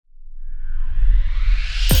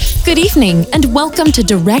Good evening, and welcome to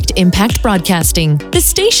Direct Impact Broadcasting, the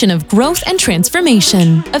station of growth and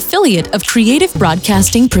transformation. Affiliate of Creative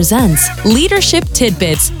Broadcasting presents Leadership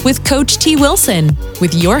Tidbits with Coach T. Wilson,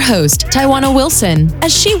 with your host, Taiwana Wilson,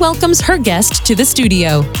 as she welcomes her guest to the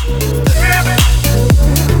studio.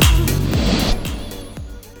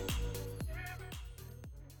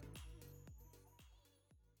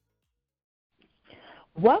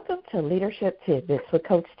 Welcome to Leadership Tidbits with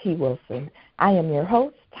Coach T. Wilson. I am your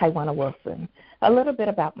host, Taiwana Wilson. A little bit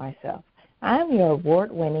about myself. I am your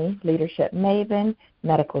award-winning leadership maven,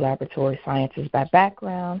 medical laboratory sciences by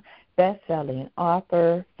background, best-selling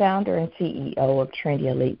author, founder and CEO of Trinity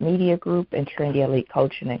Elite Media Group and Trinity Elite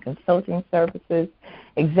Coaching and Consulting Services,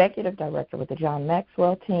 executive director with the John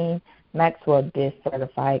Maxwell team, Maxwell DIS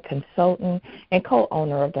certified consultant, and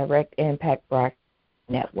co-owner of Direct Impact Broadcasting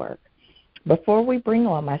Network. Before we bring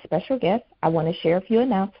on my special guest, I want to share a few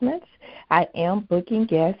announcements. I am booking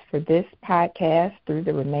guests for this podcast through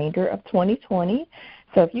the remainder of 2020.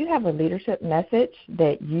 So if you have a leadership message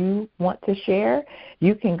that you want to share,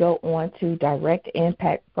 you can go on to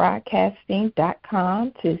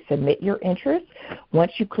directimpactbroadcasting.com to submit your interest.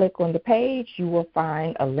 Once you click on the page, you will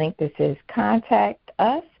find a link that says Contact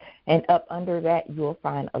Us, and up under that you will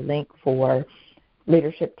find a link for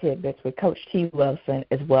Leadership Tidbits with Coach T. Wilson,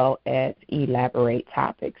 as well as Elaborate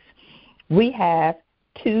Topics. We have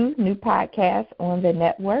 2 new podcasts on the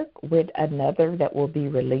network, with another that will be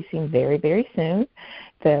releasing very, very soon.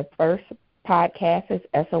 The first podcast is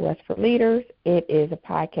SOS for Leaders. It is a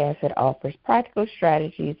podcast that offers practical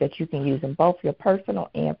strategies that you can use in both your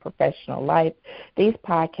personal and professional life. These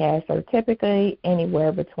podcasts are typically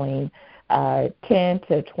anywhere between 10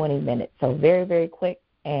 to 20 minutes, so very, very quick,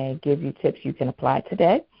 and give you tips you can apply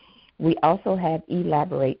today. We also have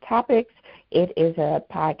Elaborate Topics. It is a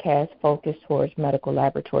podcast focused towards medical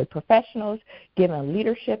laboratory professionals, giving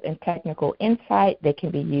leadership and technical insight that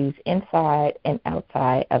can be used inside and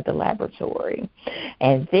outside of the laboratory.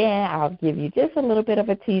 And then I'll give you just a little bit of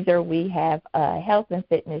a teaser. We have a health and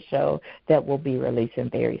fitness show that will be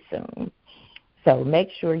releasing very soon. So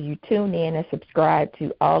make sure you tune in and subscribe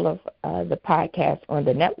to all of the podcasts on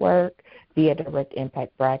the network via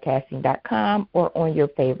directimpactbroadcasting.com or on your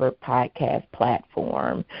favorite podcast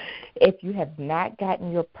platform. If you have not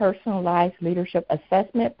gotten your personalized leadership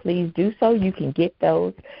assessment, please do so. You can get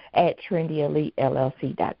those at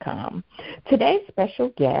TrinityEliteLLC.com. Today's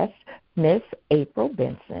special guest, Miss April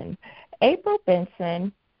Benson. April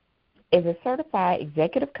Benson is a certified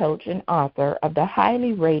executive coach and author of the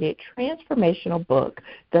highly rated transformational book,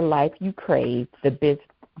 The Life You Crave, The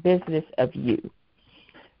Business of You.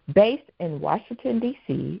 Based in Washington,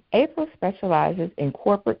 D.C., April specializes in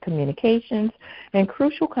corporate communications and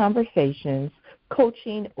crucial conversations,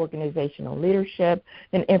 coaching, organizational leadership,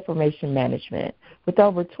 and information management. With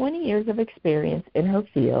over 20 years of experience in her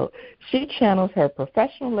field, she channels her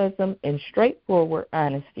professionalism and straightforward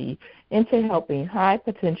honesty into helping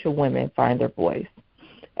high-potential women find their voice.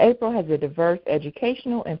 April has a diverse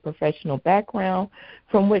educational and professional background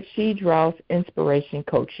from which she draws inspiration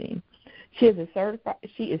coaching. She is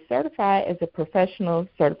certified as a professional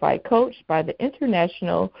certified coach by the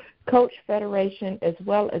International Coach Federation, as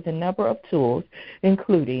well as a number of tools,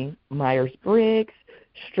 including Myers-Briggs,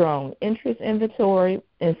 Strong Interest Inventory,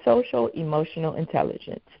 and Social Emotional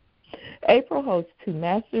Intelligence. April holds 2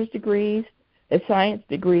 master's degrees, a science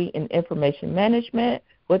degree in information management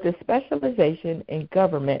with a specialization in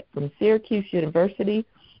government from Syracuse University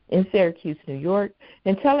in Syracuse, New York,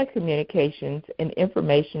 and telecommunications and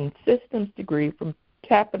information systems degree from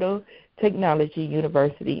Capital Technology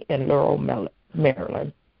University in Laurel,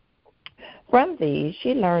 Maryland. From these,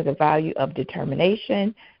 she learned the value of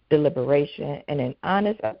determination, deliberation, and an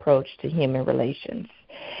honest approach to human relations.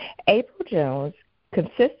 April Jones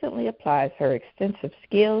consistently applies her extensive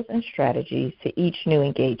skills and strategies to each new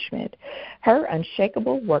engagement. Her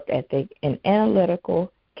unshakable work ethic and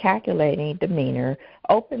analytical, calculating demeanor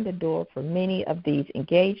opened the door for many of these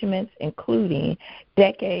engagements, including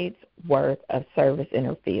decades' worth of service in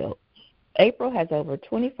her field. April has over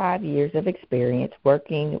 25 years of experience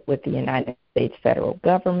working with the United States federal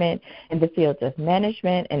government in the fields of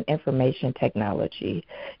management and information technology.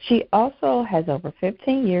 She also has over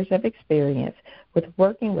 15 years of experience with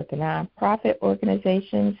working with nonprofit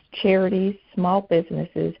organizations, charities, small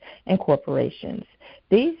businesses, and corporations.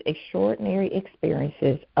 These extraordinary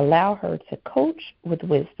experiences allow her to coach with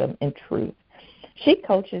wisdom and truth. She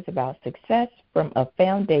coaches about success from a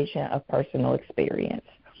foundation of personal experience.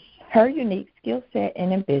 Her unique skill set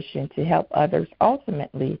and ambition to help others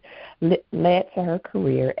ultimately led to her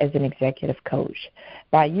career as an executive coach.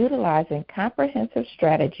 By utilizing comprehensive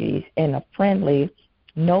strategies and a friendly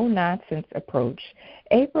no-nonsense approach,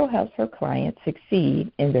 April helps her clients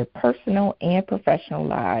succeed in their personal and professional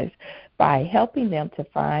lives by helping them to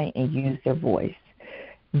find and use their voice.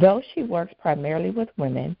 Though she works primarily with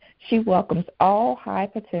women, she welcomes all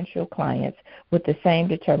high-potential clients with the same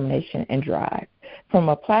determination and drive. From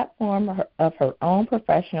a platform of her own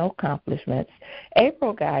professional accomplishments,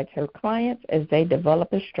 April guides her clients as they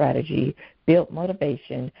develop a strategy, build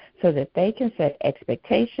motivation, so that they can set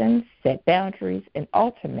expectations, set boundaries, and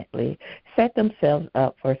ultimately set themselves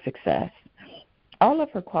up for success. All of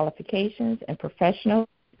her qualifications and professional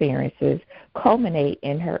experiences culminate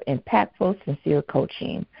in her impactful, sincere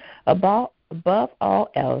coaching. Above all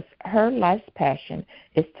else, her life's passion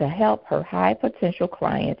is to help her high-potential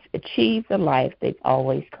clients achieve the life they've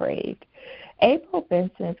always craved. April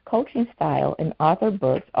Benson's coaching style and author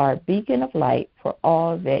books are a beacon of light for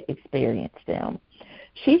all that experience them.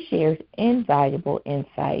 She shares invaluable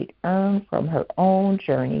insight earned from her own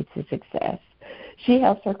journey to success. She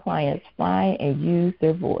helps her clients find and use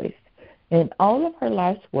their voice. In all of her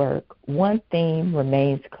life's work, one theme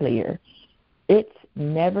remains clear. It's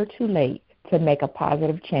never too late to make a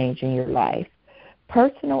positive change in your life.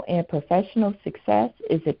 Personal and professional success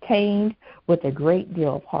is attained with a great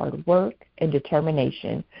deal of hard work and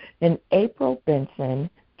determination, and April Benson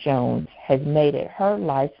Jones has made it her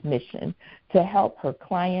life's mission to help her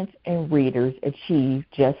clients and readers achieve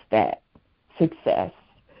just that, success.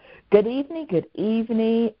 Good evening,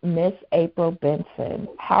 Miss April Benson.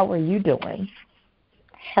 How are you doing?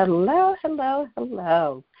 Hello.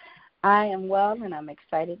 I am well, and I'm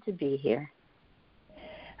excited to be here.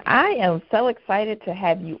 I am so excited to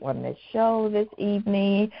have you on the show this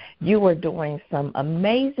evening. You are doing some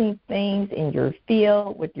amazing things in your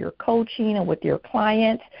field with your coaching and with your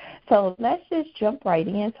clients. So let's just jump right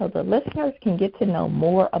in so the listeners can get to know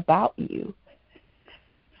more about you.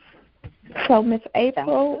 So, Ms.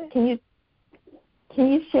 April, can you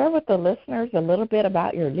share with the listeners a little bit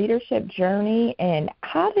about your leadership journey and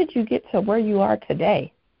how did you get to where you are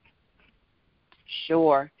today?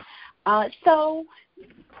 Sure. So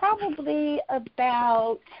probably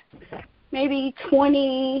about maybe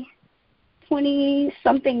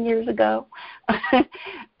 20-something years ago,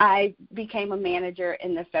 I became a manager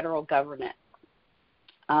in the federal government.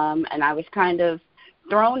 And I was kind of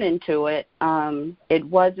thrown into it. It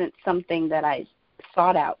wasn't something that I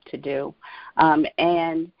sought out to do.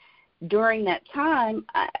 And during that time,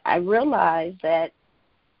 I realized that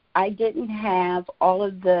I didn't have all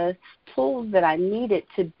of the tools that I needed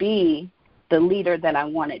to be the leader that I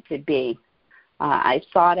wanted to be. I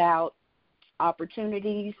sought out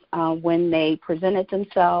opportunities when they presented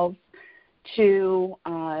themselves to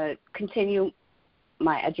continue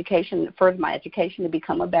my education, further my education to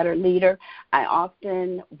become a better leader. I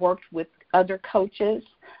often worked with other coaches.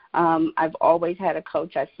 I've always had a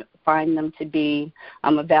coach. I find them to be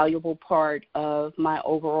a valuable part of my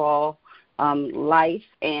overall life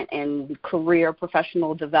and career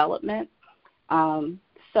professional development.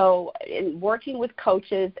 So in working with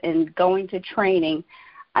coaches and going to training,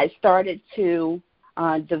 I started to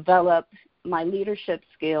develop my leadership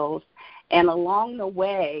skills. And along the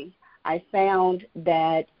way, I found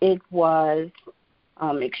that it was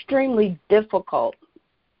extremely difficult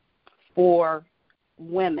for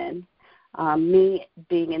women, me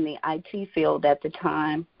being in the IT field at the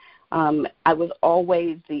time. I was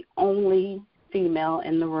always the only female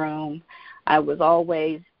in the room. I was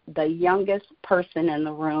always the youngest person in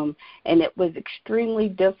the room, and it was extremely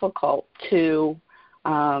difficult to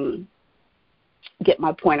get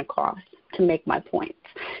my point across, to make my points,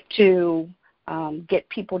 to get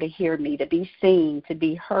people to hear me, to be seen, to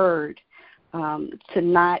be heard, to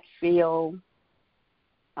not feel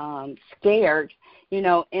scared, in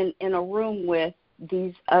a room with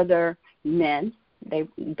these other men. They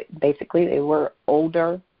were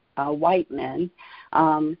older white men,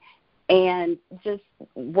 and just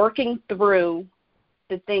working through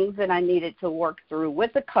the things that I needed to work through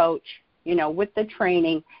with the coach, with the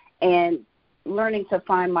training, and learning to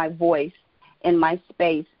find my voice in my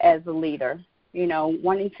space as a leader,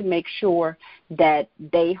 wanting to make sure that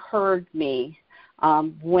they heard me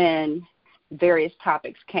when various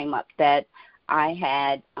topics came up that I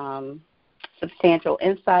had substantial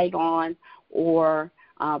insight on, or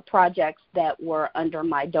projects that were under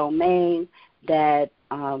my domain that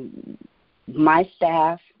my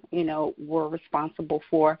staff, were responsible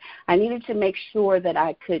for. I needed to make sure that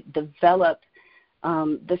I could develop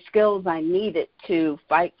the skills I needed to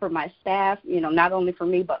fight for my staff, not only for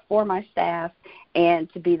me but for my staff,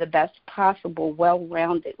 and to be the best possible,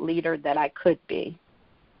 well-rounded leader that I could be.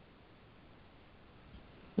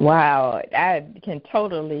 Wow, I can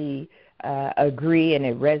totally agree, and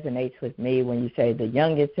it resonates with me when you say the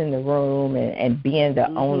youngest in the room and being the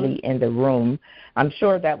only in the room. I'm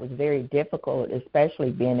sure that was very difficult,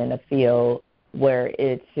 especially being in a field where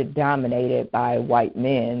it's dominated by white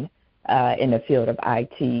men in the field of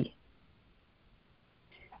IT.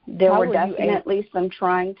 There were definitely some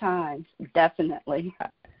trying times, definitely.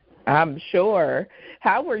 I'm sure.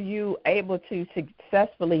 How were you able to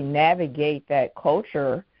successfully navigate that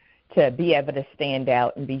culture to be able to stand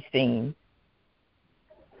out and be seen?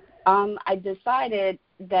 I decided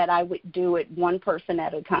that I would do it one person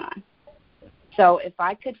at a time. So if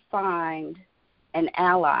I could find an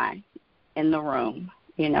ally in the room,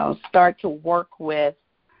 start to work with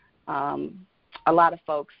a lot of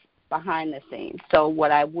folks behind the scenes. So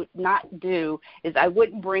what I would not do is I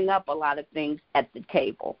wouldn't bring up a lot of things at the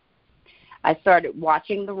table. I started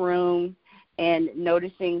watching the room and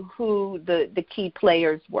noticing who the key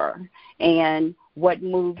players were and what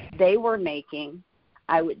moves they were making.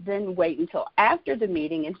 I would then wait until after the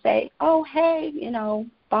meeting and say, oh, hey,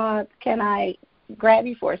 Bob, can I grab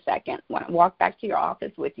you for a second? Want to walk back to your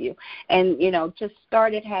office with you? And, just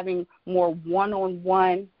started having more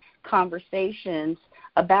one-on-one conversations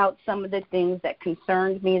about some of the things that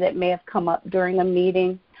concerned me that may have come up during a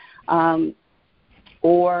meeting,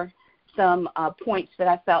 or some points that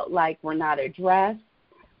I felt like were not addressed.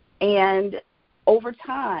 And over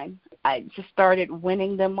time, I just started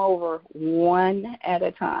winning them over one at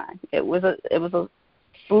a time. It was a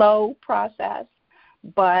slow process,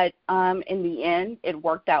 but in the end, it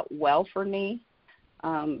worked out well for me.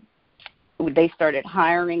 They started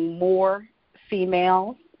hiring more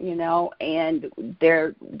females, and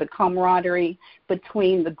the camaraderie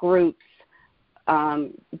between the groups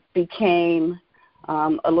became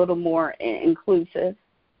a little more inclusive,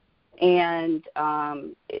 and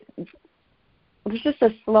it was just a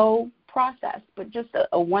slow process, but just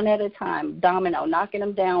a one at a time, domino, knocking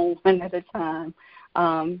them down one at a time,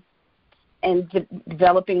 and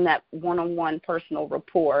developing that one-on-one personal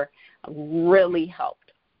rapport really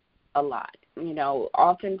helped a lot.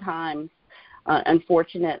 Oftentimes,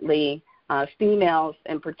 unfortunately, females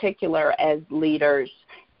in particular as leaders,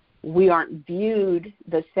 we aren't viewed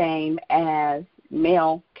the same as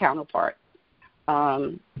male counterparts.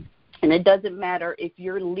 And it doesn't matter if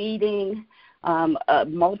you're leading a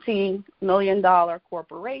multi-million-dollar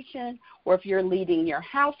corporation or if you're leading your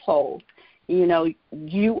household.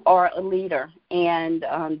 You are a leader, and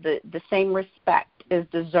the same respect is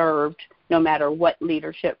deserved no matter what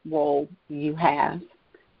leadership role you have.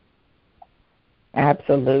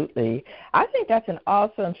 Absolutely. I think that's an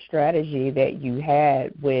awesome strategy that you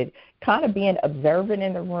had with kind of being observant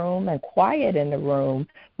in the room and quiet in the room,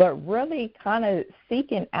 but really kind of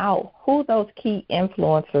seeking out who those key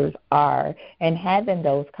influencers are and having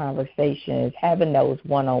those conversations, having those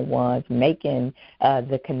one-on-ones, making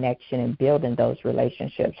the connection and building those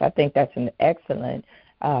relationships. I think that's an excellent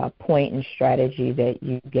point and strategy that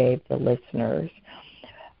you gave the listeners.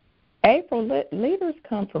 April, leaders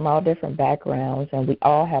come from all different backgrounds, and we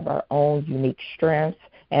all have our own unique strengths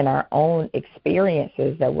and our own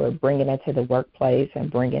experiences that we're bringing into the workplace and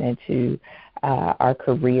bringing into our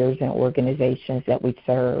careers and organizations that we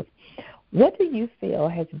serve. What do you feel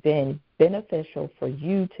has been beneficial for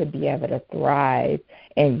you to be able to thrive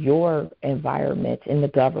in your environment, in the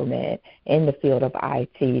government, in the field of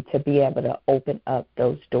IT, to be able to open up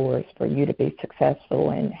those doors for you to be successful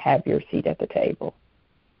and have your seat at the table?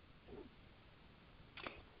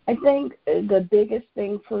 I think the biggest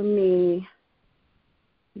thing for me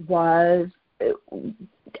was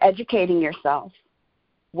educating yourself,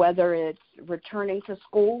 whether it's returning to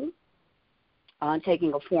school,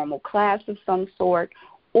 taking a formal class of some sort,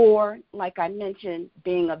 or, like I mentioned,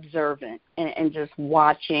 being observant and just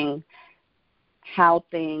watching how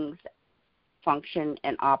things function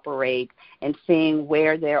and operate and seeing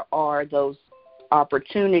where there are those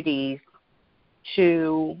opportunities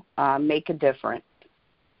to make a difference.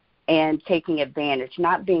 And taking advantage,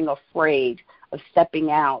 not being afraid of stepping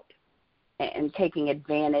out and taking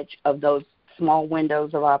advantage of those small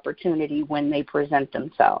windows of opportunity when they present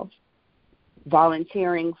themselves.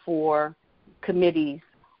 Volunteering for committees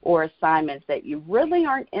or assignments that you really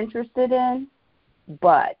aren't interested in,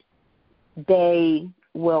 but they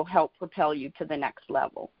will help propel you to the next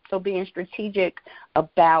level. So being strategic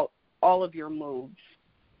about all of your moves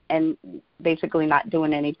and basically not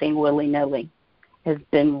doing anything willy-nilly has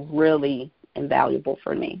been really invaluable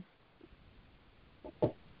for me.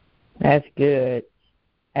 That's good.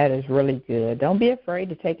 That is really good. Don't be afraid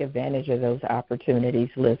to take advantage of those opportunities,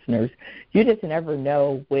 listeners. You just never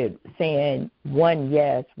know with saying one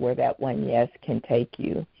yes where that one yes can take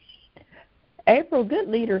you. April, good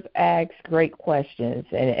leaders ask great questions,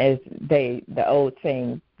 and as the old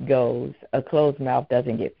saying goes, a closed mouth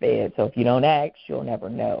doesn't get fed. So if you don't ask, you'll never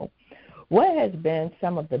know. What has been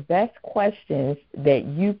some of the best questions that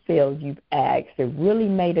you feel you've asked that really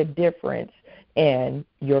made a difference in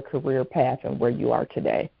your career path and where you are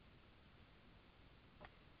today?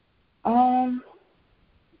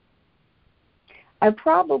 I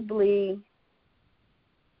probably,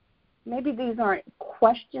 maybe these aren't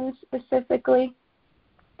questions specifically,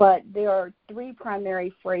 but there are three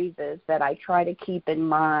primary phrases that I try to keep in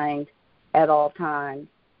mind at all times,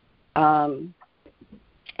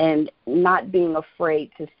 and not being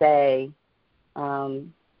afraid to say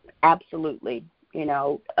absolutely,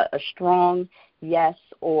 a strong yes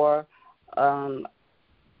or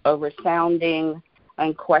a resounding,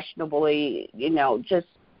 unquestionably, just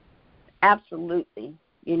absolutely,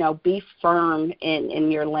 be firm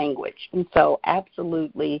in your language. And so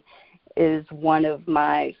absolutely is one of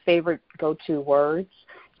my favorite go-to words.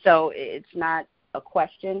 So it's not a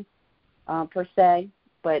question per se,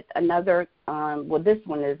 but another, this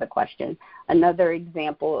one is a question. Another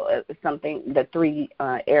example of something, the three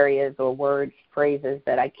areas or words, phrases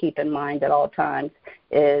that I keep in mind at all times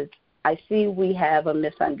is, I see we have a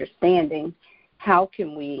misunderstanding. How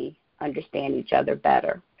can we understand each other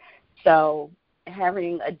better? So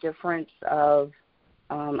having a difference of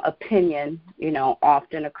opinion,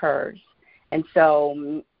 often occurs. And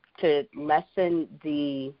so to lessen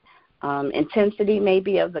the intensity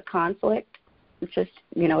maybe of the conflict, it's just,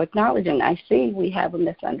 acknowledging, I see we have a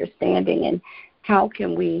misunderstanding, and how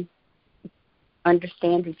can we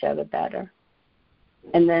understand each other better?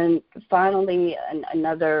 And then finally,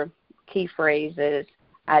 another key phrase is,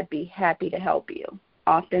 I'd be happy to help you.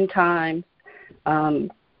 Oftentimes,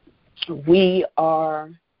 we are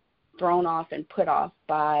thrown off and put off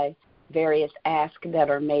by various asks that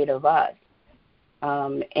are made of us.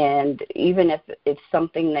 And even if it's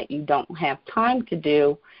something that you don't have time to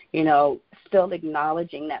do, still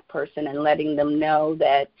acknowledging that person and letting them know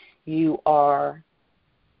that you are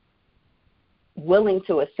willing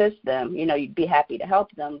to assist them. You'd be happy to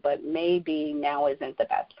help them, but maybe now isn't the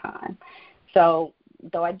best time. So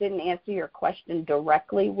though I didn't answer your question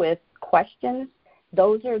directly with questions,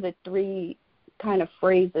 those are the three kind of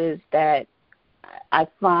phrases that I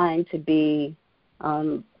find to be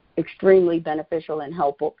extremely beneficial and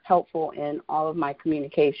helpful in all of my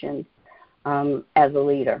communications as a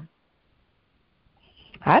leader.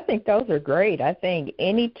 I think those are great. I think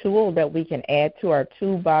any tool that we can add to our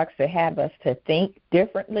toolbox to have us to think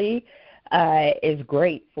differently is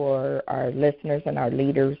great for our listeners and our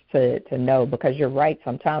leaders to know, because you're right.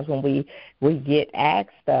 Sometimes when we get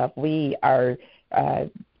asked stuff, we are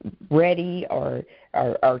ready or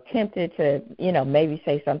are tempted to, maybe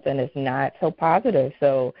say something that's not so positive.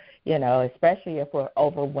 So, especially if we're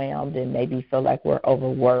overwhelmed and maybe feel like we're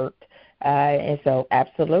overworked. And so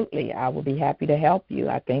absolutely, I will be happy to help you,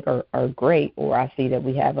 I think are great. Or I see that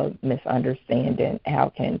we have a misunderstanding.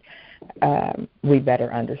 How can we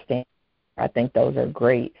better understand? I think those are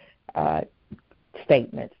great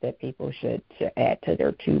statements that people should add to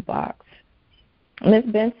their toolbox. Ms.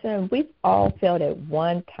 Benson, we've all felt at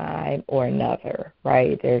one time or another,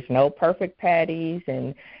 right? There's no perfect Patties,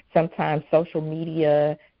 and sometimes social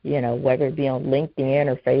media, whether it be on LinkedIn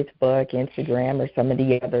or Facebook, Instagram, or some of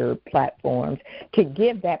the other platforms, could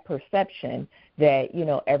give that perception that,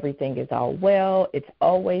 everything is all well, it's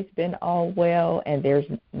always been all well, and there's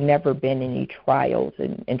never been any trials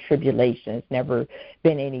and tribulations, never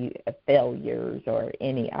been any failures or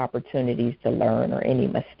any opportunities to learn or any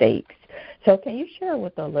mistakes. So can you share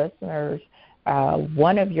with the listeners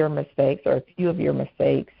one of your mistakes or a few of your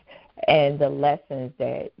mistakes and the lessons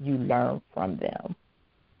that you learned from them?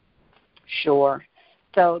 Sure.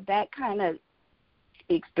 So that kind of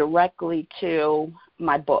speaks directly to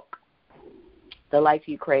my book, The Life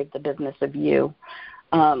You Crave, The Business of You.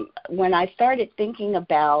 When I started thinking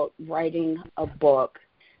about writing a book,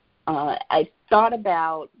 I thought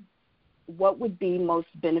about what would be most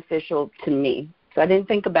beneficial to me. So I didn't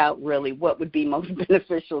think about really what would be most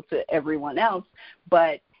beneficial to everyone else,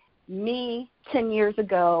 but me 10 years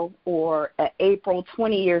ago or April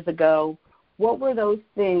 20 years ago, what were those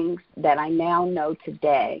things that I now know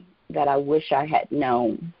today that I wish I had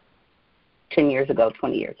known 10 years ago,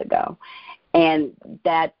 20 years ago? And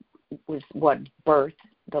that was what birthed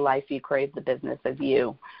The Life You Crave, The Business of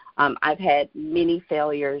You. I've had many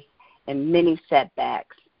failures and many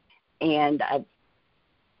setbacks, and I've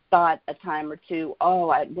thought a time or two,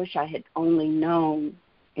 I wish I had only known,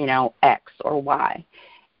 X or Y.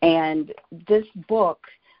 And this book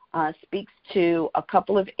speaks to a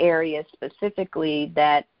couple of areas specifically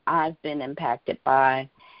that I've been impacted by.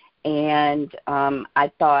 And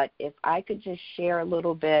I thought if I could just share a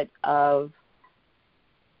little bit of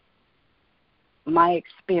my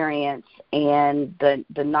experience and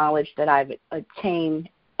the knowledge that I've obtained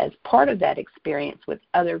as part of that experience with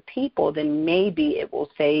other people, then maybe it will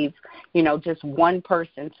save, just one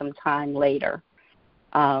person some time later.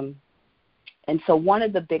 And so one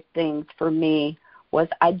of the big things for me was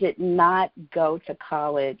I did not go to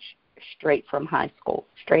college straight out of high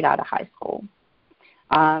school.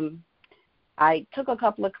 I took a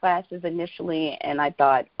couple of classes initially, and I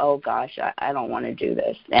thought, oh gosh, I don't want to do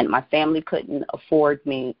this. And my family couldn't afford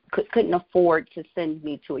to send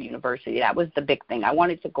me to a university. That was the big thing. I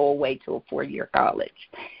wanted to go away to a 4-year college,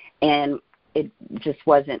 and it just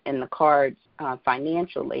wasn't in the cards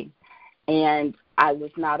financially. And I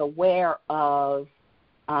was not aware of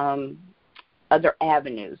other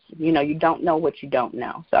avenues. You don't know what you don't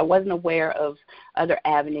know. So I wasn't aware of other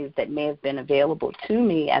avenues that may have been available to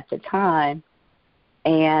me at the time.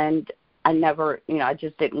 And I never, I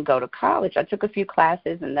just didn't go to college. I took a few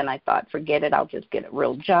classes, and then I thought, forget it, I'll just get a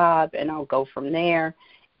real job, and I'll go from there.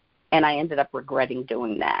 And I ended up regretting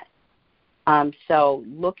doing that. So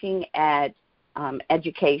looking at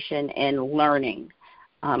education and learning,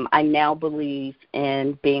 I now believe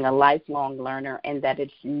in being a lifelong learner, and that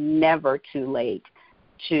it's never too late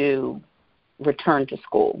to return to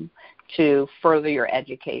school, to further your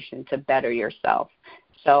education, to better yourself.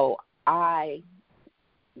 So I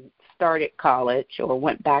started college, or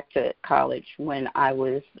went back to college, when I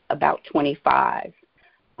was about 25,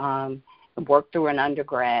 worked through an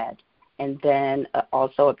undergrad, and then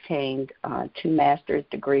also obtained 2 master's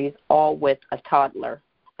degrees, all with a toddler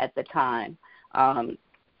at the time.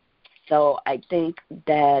 So I think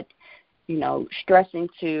that, stressing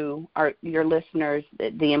to your listeners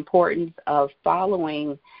the importance of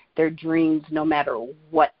following their dreams no matter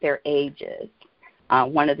what their age is.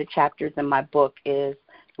 One of the chapters in my book is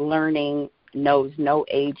learning knows no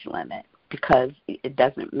age limit, because it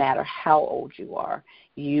doesn't matter how old you are.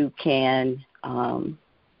 You can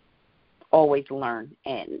always learn,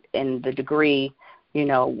 and the degree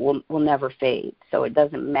will never fade. So it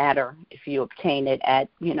doesn't matter if you obtain it at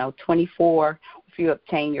 24, if you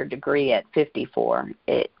obtain your degree at 54,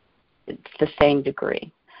 it's the same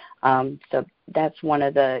degree. So that's one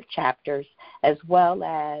of the chapters, as well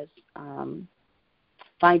as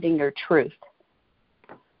finding your truth.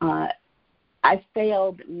 I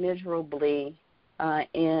failed miserably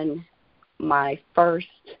in my first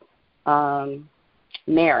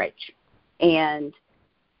marriage, and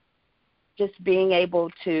just being able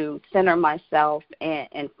to center myself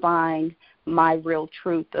and find my real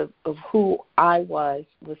truth of who I was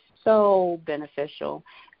so beneficial,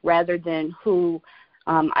 rather than who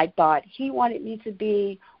I thought he wanted me to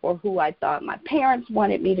be, or who I thought my parents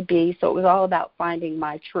wanted me to be. So it was all about finding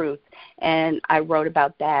my truth, and I wrote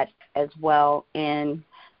about that as well in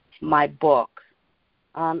my book.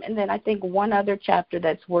 And then I think one other chapter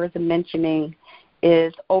that's worth mentioning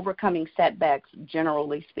is overcoming setbacks,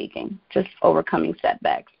 generally speaking, just overcoming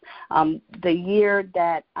setbacks. The year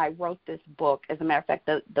that I wrote this book, as a matter of fact,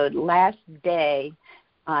 the last day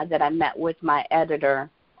that I met with my editor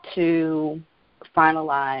to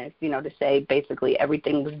finalize, to say basically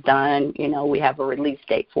everything was done, we have a release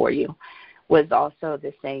date for you, was also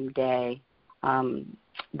the same day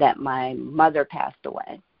that my mother passed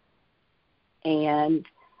away. And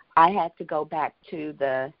I had to go back to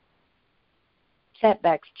the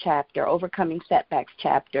setbacks chapter, overcoming setbacks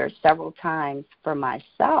chapter, several times for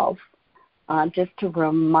myself, just to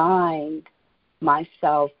remind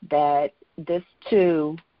myself that this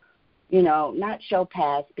too, not shall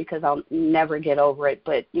pass, because I'll never get over it,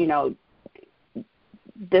 but,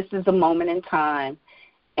 this is a moment in time,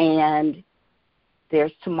 and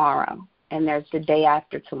there's tomorrow, and there's the day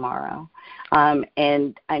after tomorrow.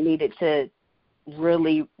 And I needed to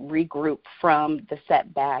really regroup from the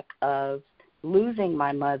setback of losing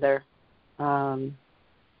my mother to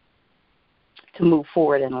move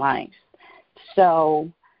forward in life.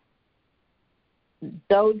 So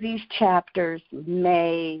though these chapters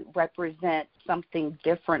may represent something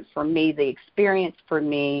different for me, the experience for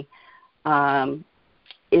me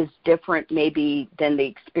is different maybe than the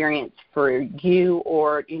experience for you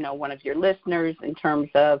or, one of your listeners in terms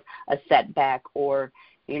of a setback or,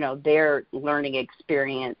 their learning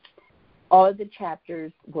experience. All of the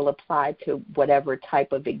chapters will apply to whatever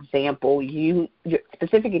type of example your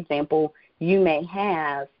specific example you may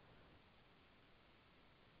have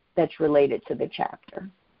that's related to the chapter.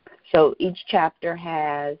 So each chapter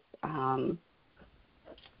has some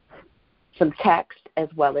text as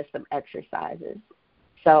well as some exercises.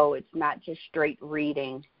 So it's not just straight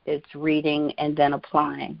reading. It's reading and then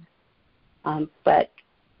applying.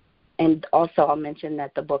 And also I'll mention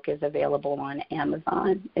that the book is available on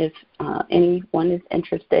Amazon if anyone is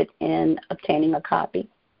interested in obtaining a copy.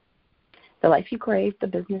 The Life You Crave, The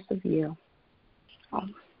Business of You.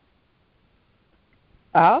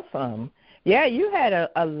 Awesome. Yeah, you had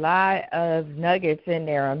a lot of nuggets in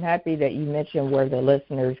there. I'm happy that you mentioned where the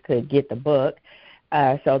listeners could get the book.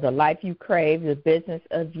 So The Life You Crave, The Business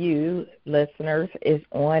of You, listeners, is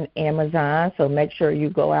on Amazon. So make sure you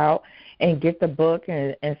go out and get the book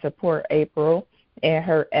and support April and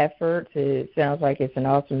her efforts. It sounds like it's an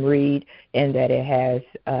awesome read and that it has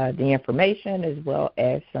the information as well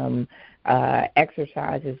as some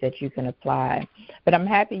exercises that you can apply. But I'm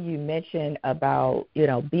happy you mentioned about,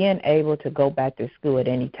 being able to go back to school at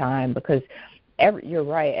any time because you're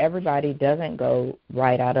right, everybody doesn't go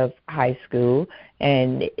right out of high school,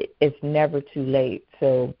 and it's never too late.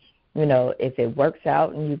 So, if it works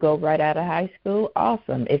out and you go right out of high school,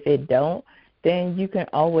 awesome. If it don't, then you can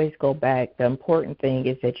always go back. The important thing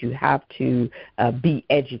is that you have to be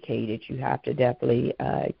educated. You have to definitely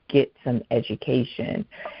get some education.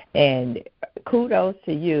 And kudos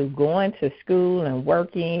to you, going to school and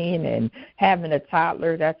working and having a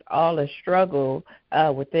toddler, that's all a struggle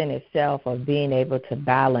within itself of being able to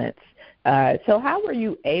balance. So how were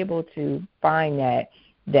you able to find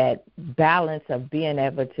that balance of being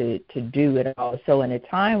able to do it all? So in a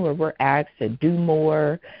time where we're asked to do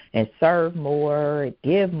more and serve more,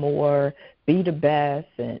 give more, be the best,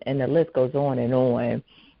 and the list goes on and on,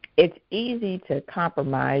 it's easy to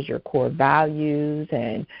compromise your core values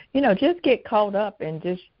and, just get caught up in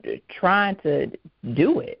just trying to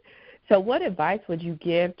do it. So what advice would you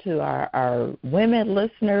give to our women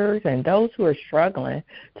listeners and those who are struggling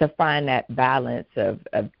to find that balance of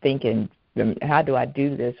thinking, how do I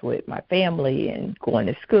do this with my family and going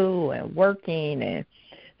to school and working and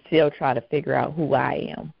still try to figure out who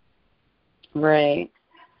I am? Right.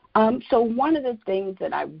 So one of the things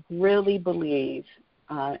that I really believe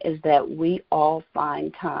is that we all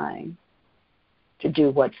find time to do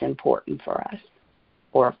what's important for us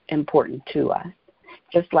or important to us,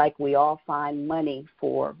 just like we all find money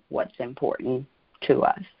for what's important to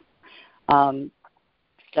us.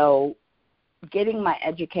 So getting my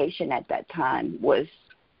education at that time was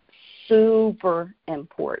super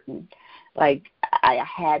important. Like, I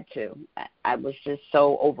had to. I was just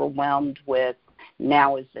so overwhelmed with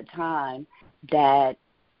now is the time that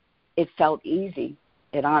it felt easy.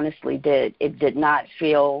 It honestly did. It did not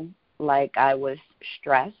feel like I was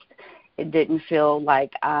stressed. It didn't feel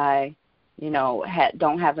like I,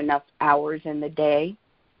 don't have enough hours in the day.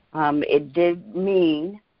 It did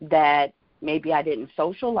mean that maybe I didn't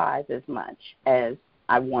socialize as much as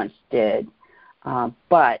I once did,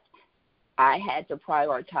 but I had to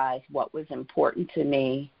prioritize what was important to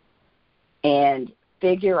me and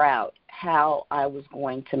figure out how I was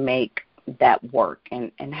going to make that work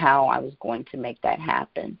and how I was going to make that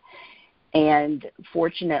happen. And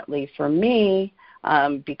fortunately for me,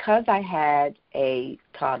 because I had a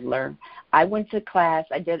toddler, I went to class.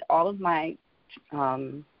 I did all of my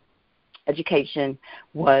education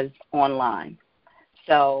was online.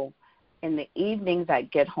 So in the evenings,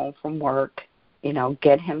 I'd get home from work,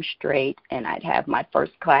 get him straight, and I'd have my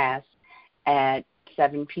first class at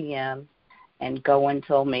 7 p.m. and go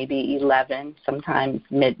until maybe 11, sometimes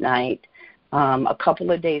midnight, a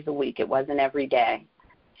couple of days a week. It wasn't every day.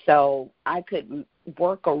 So I could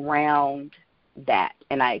work around that.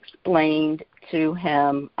 And I explained to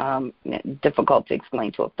him, difficult to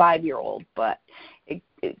explain to a 5-year-old, but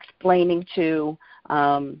explaining to,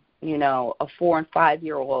 a 4 and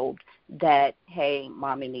 5-year-old that, hey,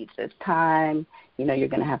 mommy needs this time. You're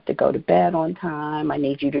going to have to go to bed on time. I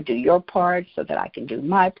need you to do your part so that I can do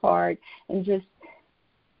my part. And just,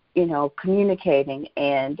 communicating.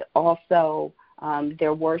 And also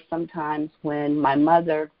there were some times when my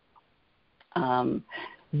mother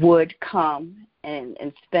would come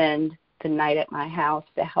and spend the night at my house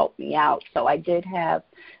to help me out. So I did have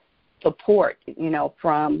support,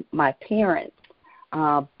 from my parents.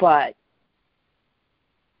 But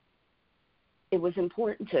it was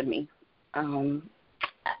important to me.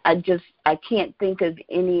 I can't think of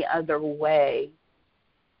any other way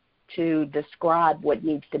to describe what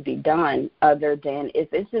needs to be done other than if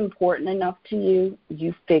it's important enough to you,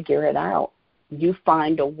 you figure it out. You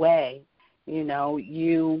find a way.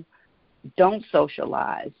 You don't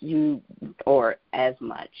socialize or as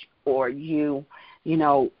much, or you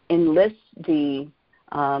enlist the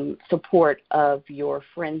support of your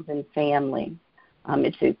friends and family.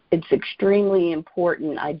 It's extremely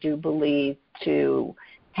important, I do believe, to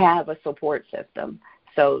have a support system.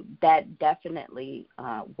 So that definitely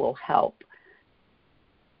will help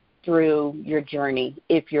through your journey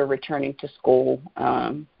if you're returning to school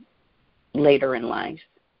later in life.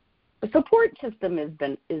 The support system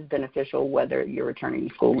is beneficial whether you're returning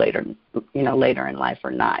to school later in life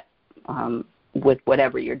or not, with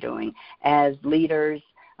whatever you're doing. As leaders,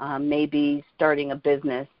 maybe starting a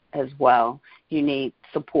business as well, you need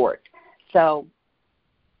support. So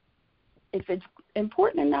if it's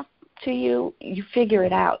important enough to you, you figure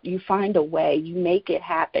it out. You find a way. You make it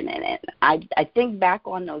happen. And I think back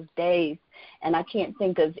on those days, and I can't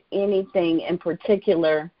think of anything in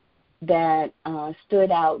particular that stood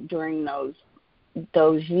out during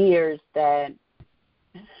those years that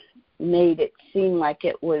made it seem like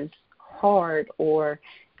it was hard, or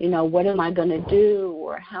what am I going to do,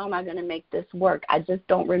 or how am I going to make this work? I just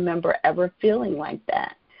don't remember ever feeling like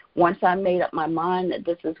that. Once I made up my mind that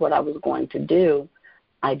this is what I was going to do,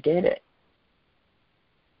 I did it.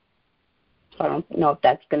 So I don't know if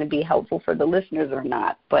that's going to be helpful for the listeners or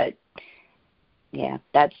not, but yeah,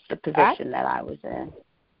 that's the position that I was in.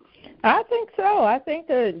 I think so. I think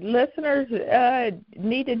the listeners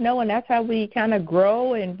need to know, and that's how we kind of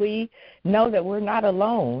grow, and we know that we're not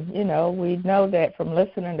alone. We know that from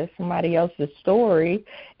listening to somebody else's story,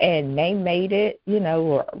 and they made it,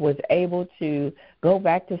 or was able to go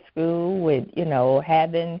back to school with,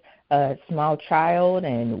 having a small child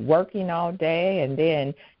and working all day, and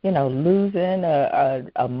then, losing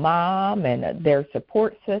a mom and their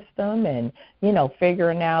support system, and,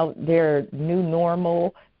 figuring out their new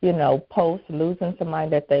normal, post losing somebody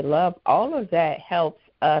that they love. All of that helps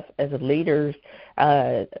us as leaders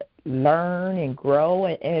learn and grow,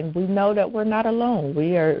 and we know that we're not alone.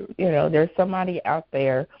 We are, there's somebody out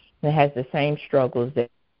there that has the same struggles that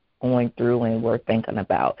we're going through and we're thinking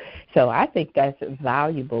about. So I think that's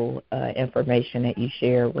valuable information that you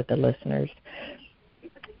share with the listeners.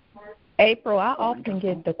 April, I often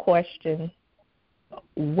get the question,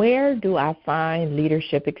 where do I find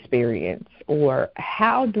leadership experience, or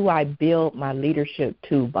how do I build my leadership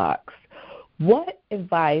toolbox? What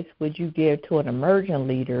advice would you give to an emerging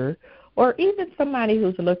leader, or even somebody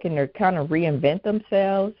who's looking to kind of reinvent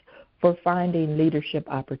themselves, for finding leadership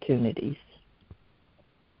opportunities?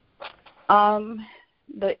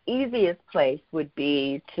 The easiest place would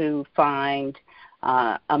be to find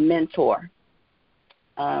a mentor.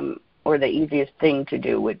 Or the easiest thing to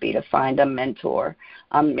do would be to find a mentor,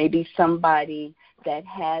 maybe somebody that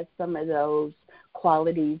has some of those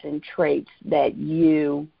qualities and traits that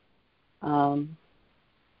you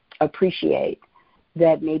appreciate,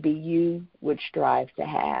 that maybe you would strive to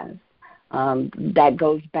have. That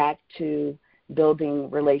goes back to building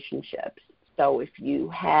relationships. So if you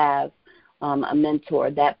have a mentor,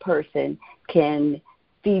 that person can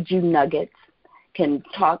feed you nuggets, can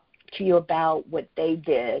talk to you about what they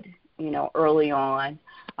did, early on.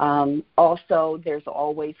 Also, there's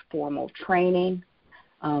always formal training.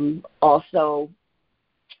 Also,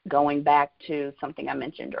 going back to something I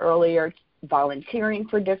mentioned earlier, volunteering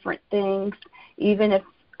for different things, even if,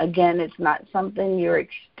 again, it's not something you're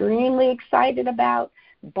extremely excited about,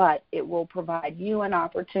 but it will provide you an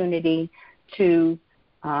opportunity to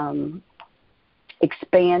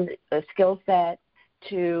expand the skill set,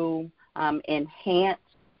 to enhance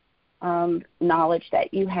knowledge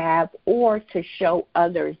that you have, or to show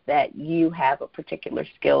others that you have a particular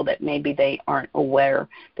skill that maybe they aren't aware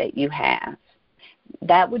that you have.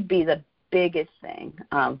 That would be the biggest thing,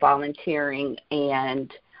 volunteering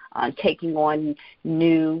and taking on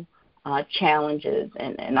new challenges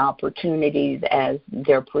and opportunities as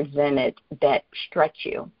they're presented that stretch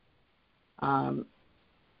you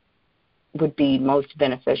would be most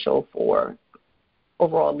beneficial for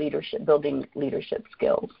overall leadership, building leadership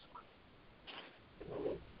skills.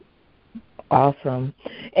 Awesome.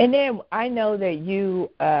 And then I know that you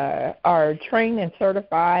are trained and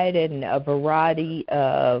certified in a variety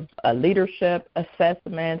of leadership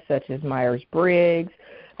assessments, such as Myers-Briggs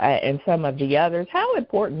and some of the others. How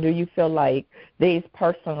important do you feel like these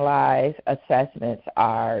personalized assessments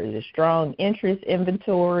are? The strong interest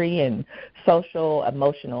inventory and social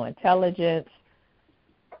emotional intelligence?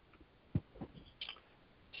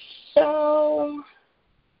 So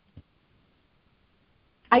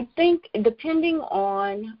I think depending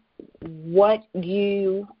on what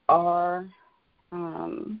you are,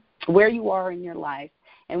 where you are in your life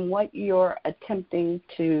and what you're attempting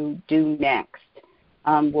to do next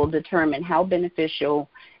will determine how beneficial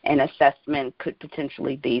an assessment could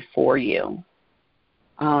potentially be for you.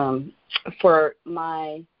 For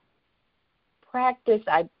my practice,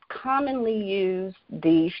 I commonly use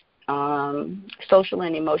the social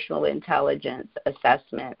and emotional intelligence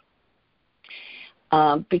assessment.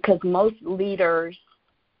 because most leaders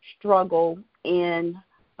struggle in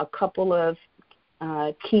a couple of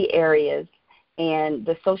key areas, and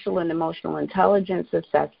the social and emotional intelligence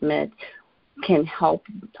assessment can help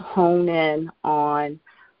hone in on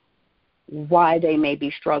why they may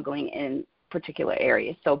be struggling in particular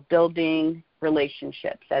areas. So building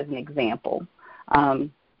relationships, as an example.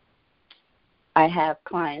 I have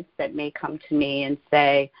clients that may come to me and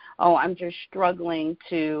say, oh, I'm just struggling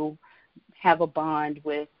to have a bond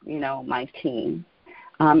with, my team.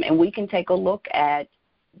 And we can take a look at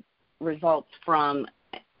results from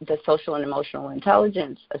the social and emotional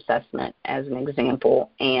intelligence assessment, as an example,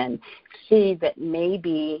 and see that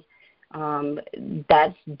maybe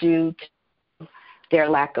that's due to their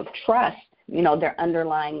lack of trust, their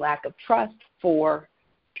underlying lack of trust for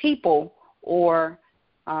people, or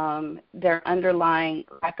their underlying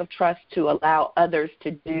lack of trust to allow others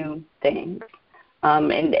to do things.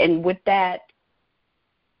 And with that,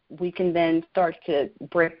 we can then start to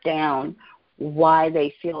break down why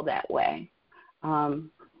they feel that way,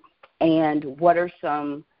 and what are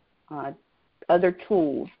some other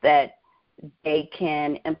tools that they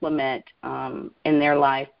can implement in their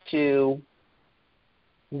life to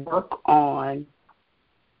work on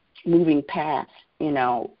moving past,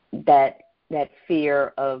 that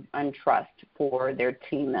fear of untrust for their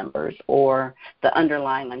team members, or the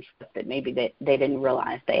underlying untrust that maybe they didn't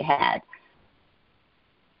realize they had.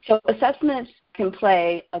 So assessments can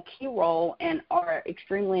play a key role and are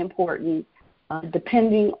extremely important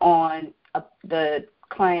depending on the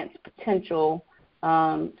client's potential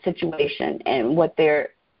situation and what their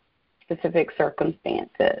specific circumstance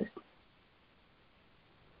is.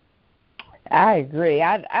 I agree.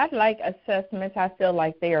 I like assessments. I feel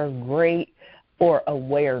like they are great for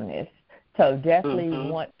awareness. So definitely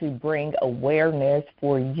want to bring awareness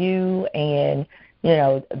for you and,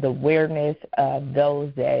 the awareness of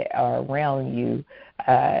those that are around you.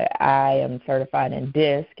 I am certified in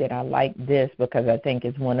DISC, and I like DISC because I think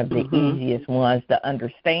it's one of the easiest ones to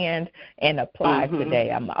understand and apply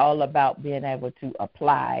today. I'm all about being able to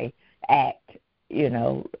apply, act,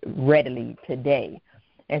 readily today.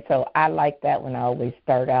 And so I like that one. I always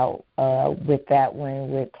start out with that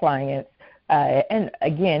one with clients. And,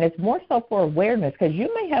 again, it's more so for awareness, because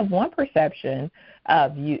you may have one perception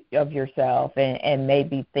of yourself and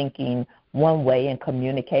maybe thinking one way and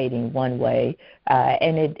communicating one way,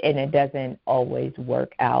 and it doesn't always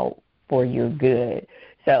work out for your good.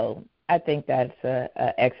 So I think that's an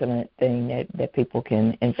excellent thing that people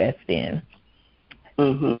can invest in.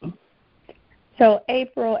 So,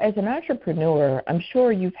 April, as an entrepreneur, I'm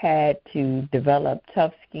sure you've had to develop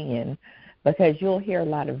tough skin, because you'll hear a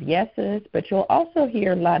lot of yeses, but you'll also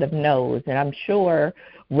hear a lot of no's. And I'm sure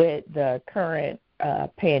with the current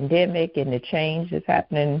pandemic and the change that's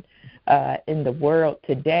happening in the world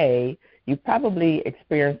today, you probably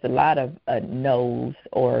experienced a lot of no's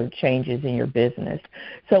or changes in your business.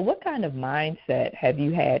 So what kind of mindset have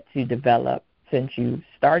you had to develop since you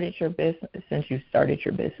started your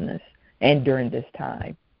business and during this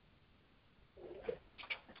time?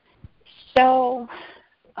 So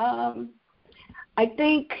I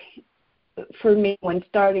think for me, when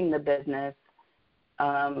starting the business,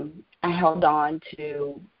 I held on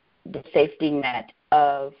to the safety net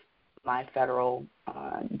of my federal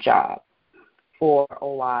job for a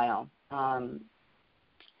while,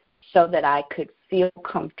 so that I could feel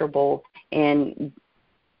comfortable in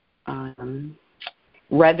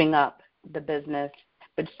revving up the business,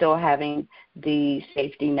 but still having the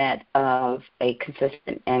safety net of a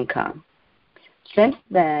consistent income. Since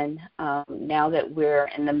then, now that we're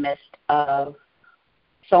in the midst of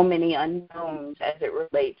so many unknowns as it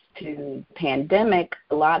relates to the pandemic,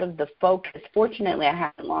 a lot of the focus, fortunately I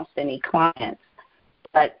haven't lost any clients,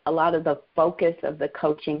 but a lot of the focus of the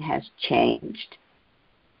coaching has changed.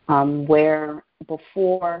 Where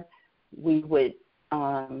before we would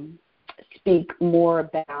speak more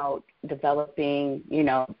about developing,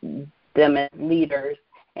 them as leaders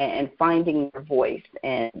and finding their voice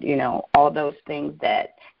and, all those things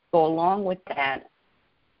that go along with that,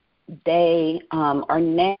 they are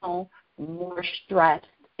now more stressed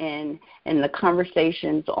and the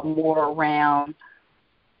conversations are more around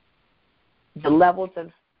the levels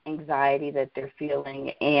of anxiety that they're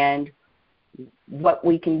feeling and what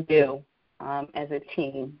we can do as a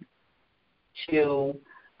team to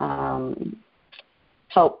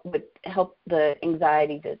help the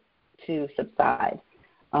anxiety to subside,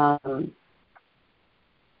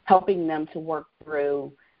 helping them to work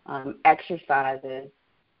through exercises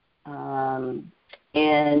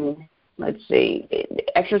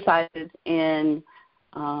exercises in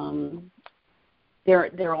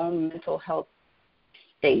their own mental health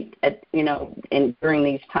state during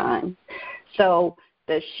these times. So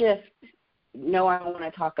the shift, no, I don't want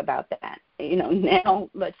to talk about that. Now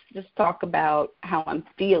let's just talk about how I'm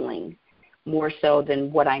feeling more so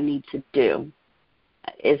than what I need to do.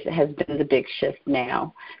 Has been the big shift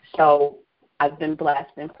now. So I've been blessed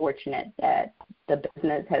and fortunate that the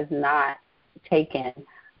business has not taken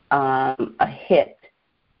a hit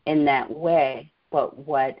in that way. But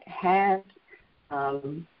what has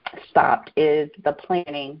stopped is the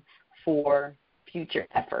planning for future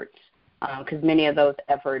efforts, because many of those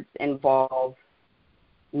efforts involve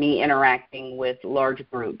me interacting with large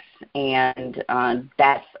groups, and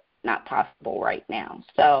that's not possible right now.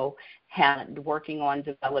 So working on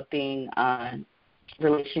developing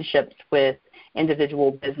relationships with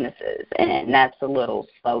individual businesses, and that's a little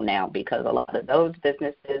slow now because a lot of those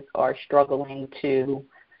businesses are struggling to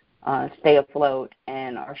stay afloat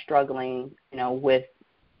and are struggling, with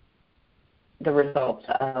the results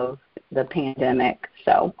of the pandemic.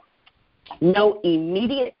 So no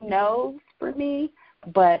immediate no's for me,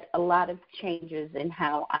 but a lot of changes in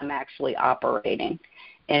how I'm actually operating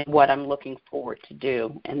and what I'm looking forward to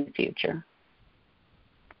do in the future.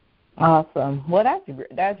 Awesome. Well,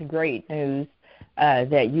 that's great news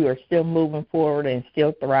that you are still moving forward and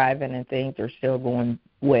still thriving and things are still going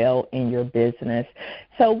well in your business.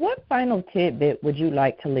 So what final tidbit would you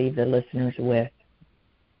like to leave the listeners with?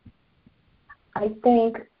 I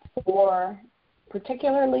think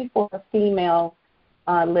particularly for female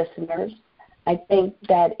listeners, I think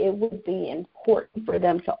that it would be important for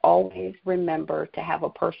them to always remember to have a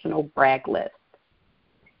personal brag list,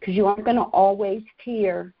 because you aren't going to always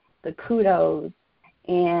hear the kudos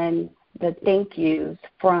and the thank yous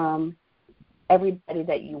from everybody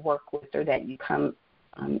that you work with or that you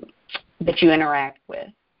that you interact with.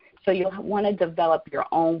 So you'll want to develop your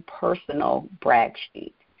own personal brag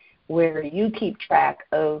sheet where you keep track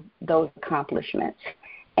of those accomplishments,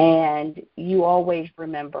 and you always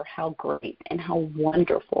remember how great and how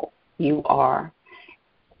wonderful you are.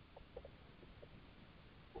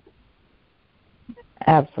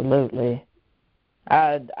 Absolutely.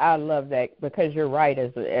 I love that, because you're right.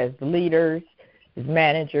 As leaders, as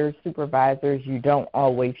managers, supervisors, you don't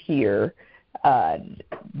always hear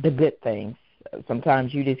the good things.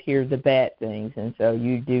 Sometimes you just hear the bad things, and so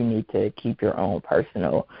you do need to keep your own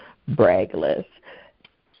personal brag list.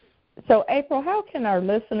 So, April, how can our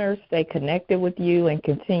listeners stay connected with you and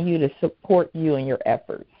continue to support you in your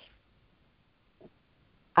efforts?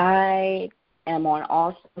 I am on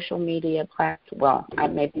all social media platforms. Well,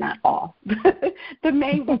 maybe not all. The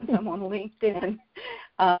main ones, I'm on LinkedIn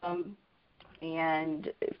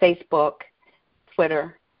and Facebook,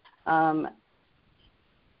 Twitter. I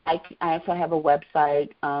also have a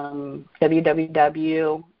website,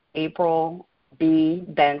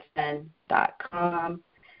 www.aprilbbenson.com.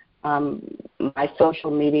 My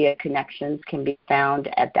social media connections can be found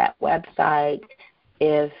at that website.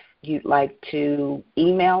 If you'd like to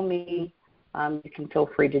email me, you can feel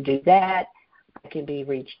free to do that. I can be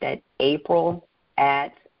reached at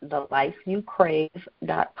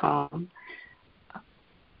april@thelifeyoucrave.com.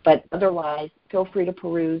 But otherwise, feel free to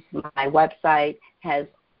peruse my website. Has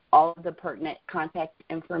all of the pertinent contact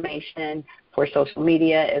information for social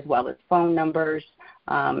media, as well as phone numbers,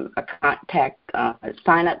 a contact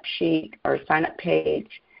sign-up sheet or sign-up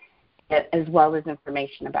page, as well as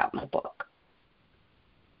information about my book.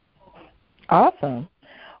 Awesome.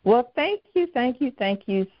 Well, thank you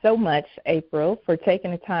so much, April, for taking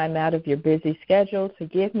the time out of your busy schedule to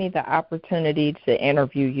give me the opportunity to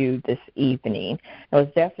interview you this evening. It was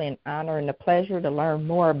definitely an honor and a pleasure to learn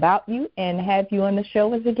more about you and have you on the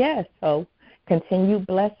show as a guest. So continued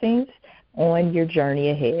blessings on your journey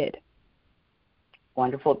ahead.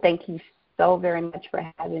 Wonderful. Thank you so very much for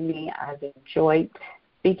having me. I've enjoyed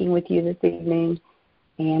speaking with you this evening,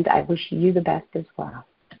 and I wish you the best as well.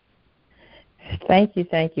 Thank you.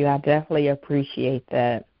 I definitely appreciate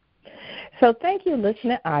that. So thank you,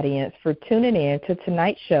 listening audience, for tuning in to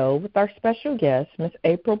tonight's show with our special guest, Ms.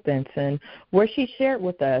 April Benson, where she shared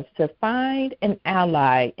with us to find an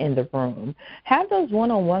ally in the room. Have those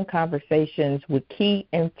one-on-one conversations with key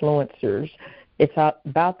influencers. It's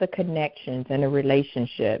about the connections and the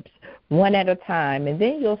relationships, one at a time, and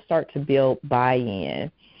then you'll start to build buy-in.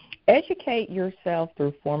 Educate yourself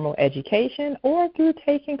through formal education or through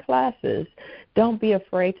taking classes. Don't be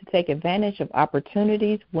afraid to take advantage of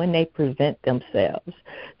opportunities when they present themselves.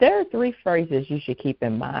 There are 3 phrases you should keep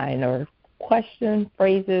in mind, or question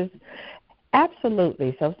phrases.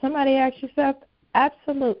 Absolutely. So if somebody asks yourself,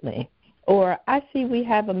 absolutely. Or I see we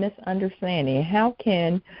have a misunderstanding. How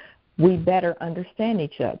can we better understand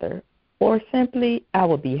each other? Or simply, I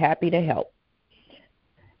would be happy to help.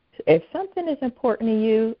 If something is important to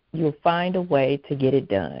you, you'll find a way to get it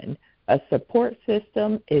done. A support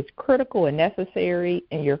system is critical and necessary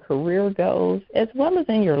in your career goals as well as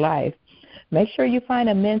in your life. Make sure you find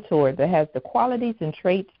a mentor that has the qualities and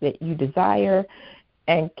traits that you desire,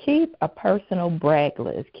 and keep a personal brag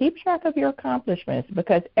list. Keep track of your accomplishments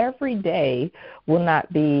because every day will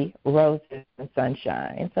not be roses and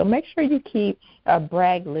sunshine. So make sure you keep a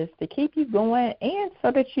brag list to keep you going and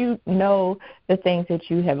so that you know the things that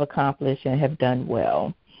you have accomplished and have done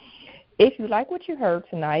well. If you like what you heard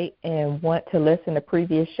tonight and want to listen to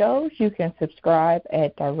previous shows, you can subscribe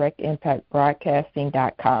at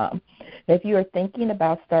directimpactbroadcasting.com. If you are thinking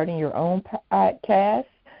about starting your own podcast,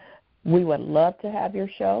 we would love to have your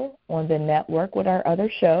show on the network with our other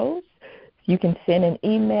shows. You can send an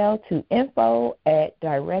email to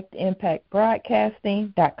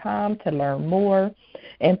info@directimpactbroadcasting.com to learn more.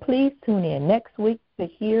 And please tune in next week to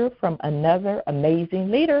hear from another amazing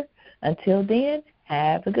leader. Until then,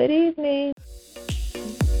 have a good evening.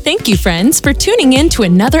 Thank you, friends, for tuning in to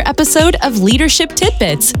another episode of Leadership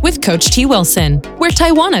Tidbits with Coach T. Wilson, where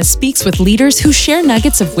Taiwana speaks with leaders who share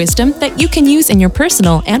nuggets of wisdom that you can use in your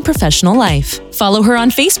personal and professional life. Follow her on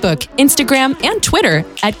Facebook, Instagram, and Twitter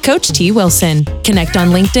at Coach T. Wilson. Connect on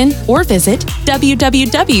LinkedIn or visit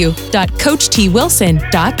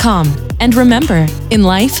www.coachtwilson.com. And remember, in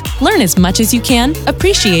life, learn as much as you can,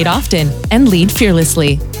 appreciate often, and lead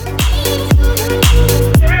fearlessly.